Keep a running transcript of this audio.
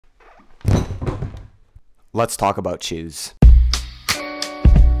Let's talk about shoes.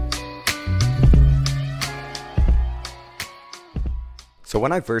 So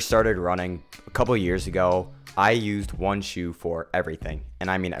when I first started running a couple years ago, I used one shoe for everything, and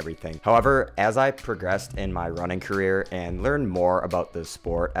I mean everything. However, as I progressed in my running career and learned more about the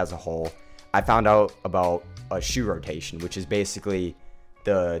sport as a whole, I found out about a shoe rotation, which is basically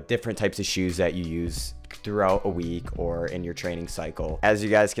the different types of shoes that you use throughout a week or in your training cycle. As you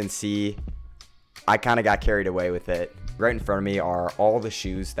guys can see, I kind of got carried away with it. Right in front of me are all the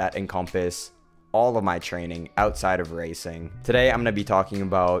shoes that encompass all of my training outside of racing. Today, I'm going to be talking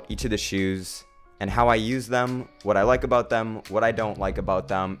about each of the shoes and how I use them, what I like about them, what I don't like about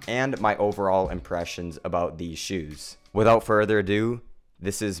them, and my overall impressions about these shoes. Without further ado,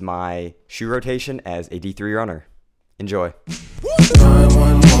 this is my shoe rotation as a D3 runner. Enjoy.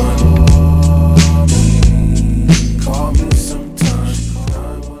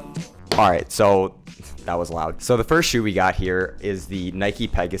 Alright, so that was loud. So the first shoe we got here is the Nike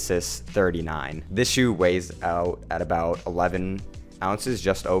Pegasus 39. This shoe weighs out at about 11 ounces,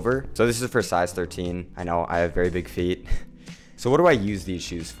 just over. So this is for size 13. I know I have very big feet. So what do I use these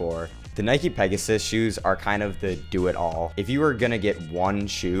shoes for? The Nike Pegasus shoes are kind of the do-it-all. If you were gonna get one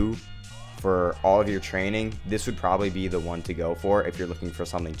shoe for all of your training, this would probably be the one to go for if you're looking for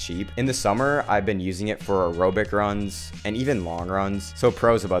something cheap. In the summer, I've been using it for aerobic runs and even long runs. So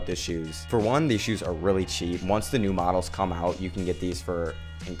pros about these shoes. For one, these shoes are really cheap. Once the new models come out, you can get these for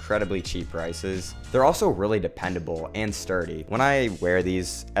incredibly cheap prices. They're also really dependable and sturdy. When I wear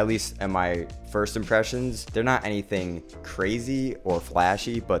these, at least in my first impressions, they're not anything crazy or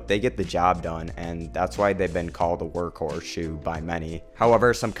flashy, but they get the job done, and that's why they've been called a workhorse shoe by many.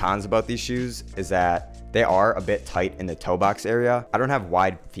 However, some cons about these shoes is that they are a bit tight in the toe box area. I don't have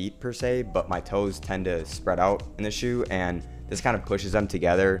wide feet per se, but my toes tend to spread out in the shoe, and this kind of pushes them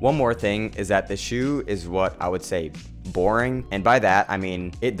together. One more thing is that the shoe is what I would say boring. And by that, I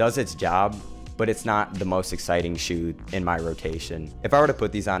mean, it does its job, but it's not the most exciting shoe in my rotation. If I were to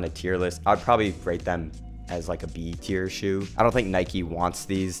put these on a tier list, I'd probably rate them as like a B tier shoe. I don't think Nike wants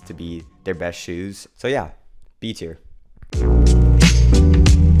these to be their best shoes. So yeah, B tier.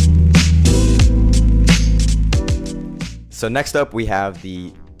 So next up, we have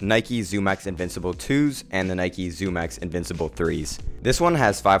the Nike ZoomX Invincible 2s and the Nike ZoomX Invincible 3s. This one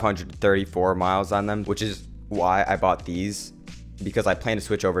has 534 miles on them, which is why I bought these, because I plan to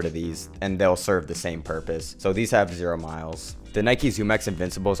switch over to these and they'll serve the same purpose. So these have 0 miles. The Nike ZoomX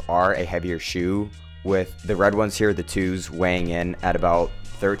Invincibles are a heavier shoe, with the red ones here, the 2s, weighing in at about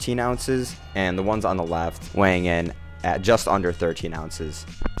 13 ounces and the ones on the left weighing in at just under 13 ounces.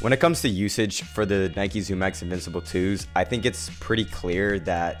 When it comes to usage for the Nike ZoomX Invincible 2s, I think it's pretty clear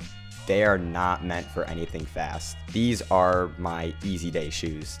that they are not meant for anything fast. These are my easy day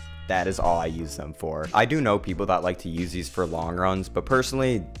shoes. That is all I use them for. I do know people that like to use these for long runs, but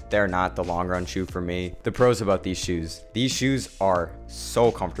personally, they're not the long run shoe for me. The pros about these shoes are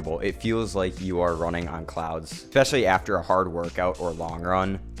so comfortable. It feels like you are running on clouds, especially after a hard workout or long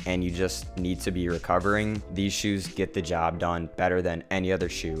run and you just need to be recovering. These shoes get the job done better than any other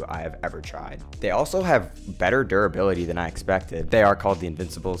shoe I have ever tried. They also have better durability than I expected. They are called the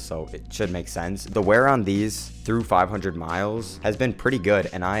Invincible, so it should make sense. The wear on these through 500 miles has been pretty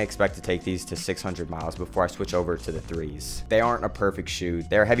good, and I expect to take these to 600 miles before I switch over to the 3s. They aren't a perfect shoe.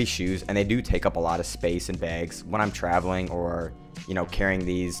 They're heavy shoes and they do take up a lot of space in bags. When I'm traveling or carrying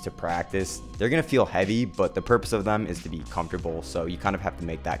these to practice, they're gonna feel heavy, but the purpose of them is to be comfortable, so you kind of have to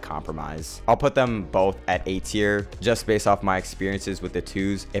make that compromise. I'll put them both at A tier just based off my experiences with the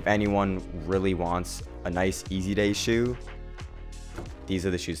 2s. If anyone really wants a nice easy day shoe, these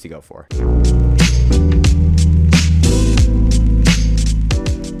are the shoes to go for.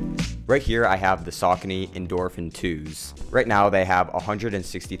 Right here, I have the Saucony Endorphin 2s. Right now, they have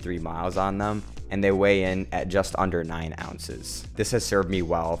 163 miles on them, and they weigh in at just under 9 ounces. This has served me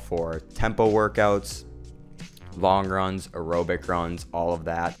well for tempo workouts, long runs, aerobic runs, all of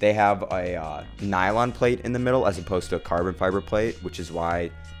that. They have a nylon plate in the middle as opposed to a carbon fiber plate, which is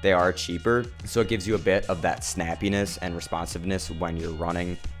why they are cheaper. So it gives you a bit of that snappiness and responsiveness when you're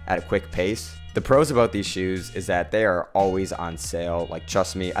running at a quick pace. The pros about these shoes is that they are always on sale. Like,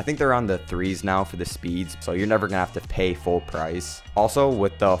 trust me, I think they're on the 3s now for the speeds, so you're never gonna have to pay full price. Also,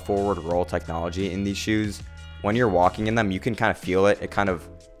 with the forward roll technology in these shoes, when you're walking in them, you can kind of feel it.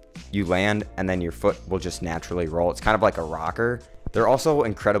 You land and then your foot will just naturally roll. It's kind of like a rocker. They're also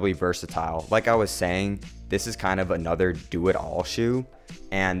incredibly versatile. Like I was saying, this is kind of another do-it-all shoe,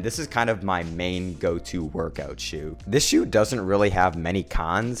 and this is kind of my main go-to workout shoe. This shoe doesn't really have many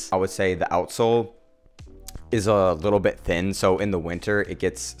cons. I would say the outsole is a little bit thin, so in the winter it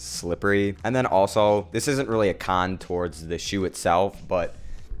gets slippery. And then also, this isn't really a con towards the shoe itself, but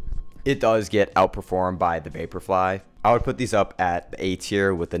it does get outperformed by the Vaporfly. I would put these up at the A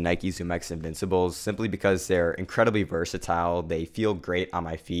tier with the Nike ZoomX Invincibles simply because they're incredibly versatile. They feel great on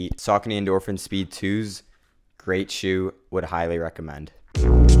my feet. Saucony Endorphin Speed 2s, great shoe, would highly recommend.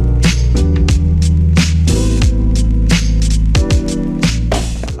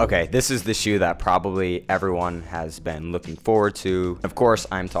 Okay, this is the shoe that probably everyone has been looking forward to. Of course,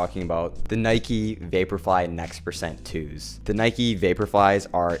 I'm talking about the Nike Vaporfly Next Percent 2s. The Nike Vaporflies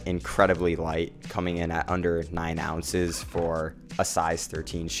are incredibly light, coming in at under 9 ounces for a size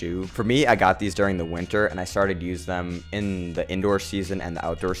 13 shoe. For me, I got these during the winter and I started to use them in the indoor season and the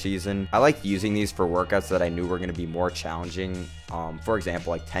outdoor season. I like using these for workouts that I knew were going to be more challenging. For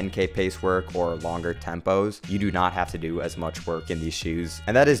example, like 10K pace work or longer tempos. You do not have to do as much work in these shoes.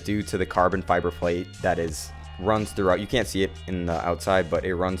 And that is due to the carbon fiber plate that runs throughout. You can't see it in the outside, but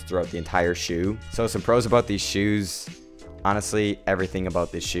it runs throughout the entire shoe. So some pros about these shoes. Honestly, everything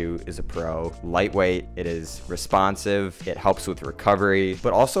about this shoe is a pro. Lightweight, it is responsive, it helps with recovery,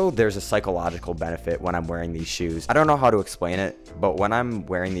 but also there's a psychological benefit when I'm wearing these shoes. I don't know how to explain it, but when I'm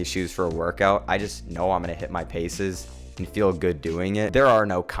wearing these shoes for a workout, I just know I'm gonna hit my paces and feel good doing it. There are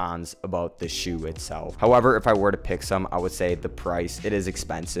no cons about the shoe itself. However, if I were to pick some, I would say the price, it is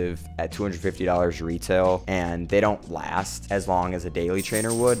expensive at $250 retail, and they don't last as long as a daily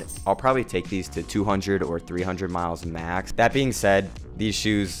trainer would. I'll probably take these to 200 or 300 miles max. That being said, these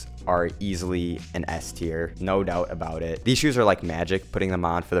shoes are easily an S tier, no doubt about it. These shoes are like magic putting them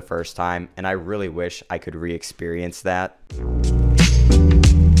on for the first time, and I really wish I could re-experience that.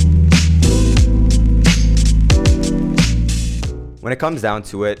 When it comes down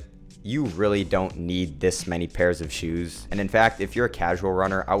to it, you really don't need this many pairs of shoes. And in fact, if you're a casual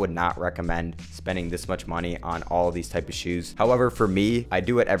runner, I would not recommend spending this much money on all of these type of shoes. However, for me, I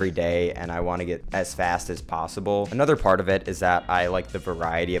do it every day and I want to get as fast as possible. Another part of it is that I like the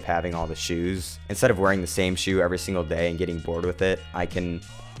variety of having all the shoes. Instead of wearing the same shoe every single day and getting bored with it, I can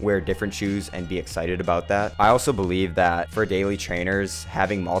wear different shoes and be excited about that. I also believe that for daily trainers,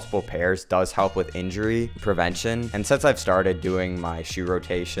 having multiple pairs does help with injury prevention. And since I've started doing my shoe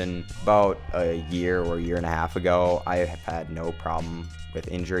rotation about a year or a year and a half ago, I have had no problem with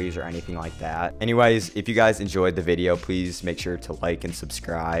injuries or anything like that. Anyways, if you guys enjoyed the video, please make sure to like and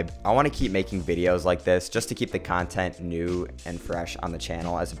subscribe. I want to keep making videos like this just to keep the content new and fresh on the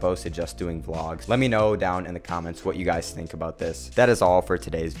channel as opposed to just doing vlogs. Let me know down in the comments what you guys think about this. That is all for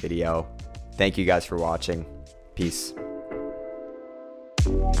today's video. Thank you guys for watching. Peace.